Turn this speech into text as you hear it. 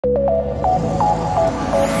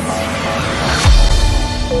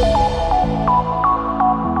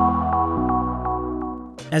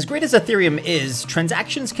As great as Ethereum is,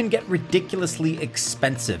 transactions can get ridiculously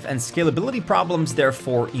expensive, and scalability problems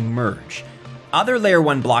therefore emerge. Other Layer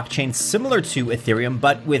 1 blockchains similar to Ethereum,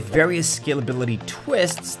 but with various scalability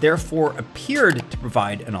twists, therefore appeared to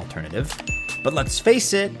provide an alternative. But let's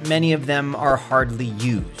face it, many of them are hardly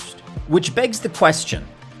used. Which begs the question,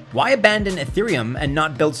 why abandon Ethereum and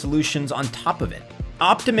not build solutions on top of it?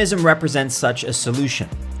 Optimism represents such a solution,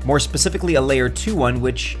 more specifically a Layer 2 one,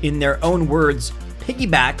 which, in their own words,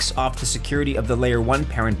 piggybacks off the security of the Layer 1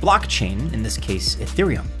 parent blockchain, in this case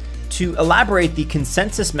Ethereum. To elaborate, the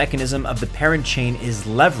consensus mechanism of the parent chain is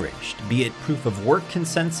leveraged, be it proof of work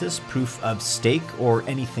consensus, proof of stake, or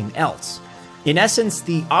anything else. In essence,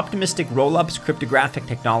 the optimistic rollups cryptographic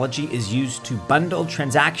technology is used to bundle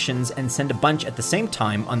transactions and send a bunch at the same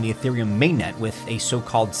time on the Ethereum mainnet with a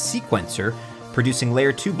so-called sequencer, producing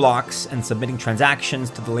Layer 2 blocks and submitting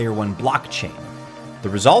transactions to the Layer 1 blockchain. The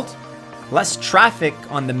result? Less traffic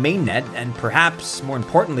on the mainnet, and perhaps, more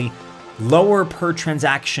importantly, lower per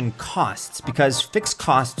transaction costs, because fixed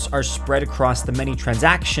costs are spread across the many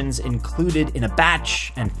transactions included in a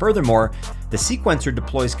batch, and furthermore, the sequencer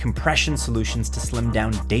deploys compression solutions to slim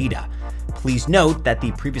down data. Please note that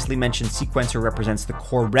the previously mentioned sequencer represents the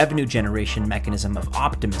core revenue generation mechanism of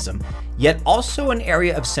Optimism, yet also an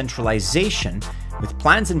area of centralization, with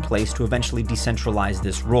plans in place to eventually decentralize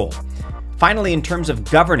this role. Finally, in terms of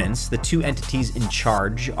governance, the two entities in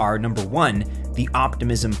charge are number 1, the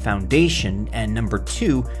Optimism Foundation, and number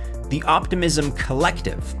 2, the Optimism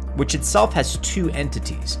Collective, which itself has 2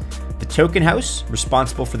 entities. The Token House,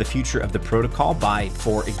 responsible for the future of the protocol by,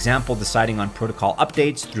 for example, deciding on protocol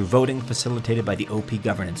updates through voting facilitated by the OP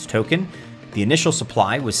governance token. The initial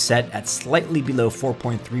supply was set at slightly below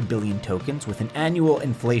 4.3 billion tokens with an annual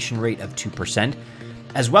inflation rate of 2%.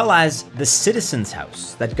 As well as the Citizens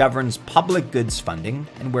House that governs public goods funding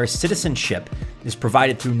and where citizenship is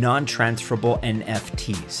provided through non-transferable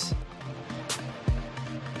NFTs.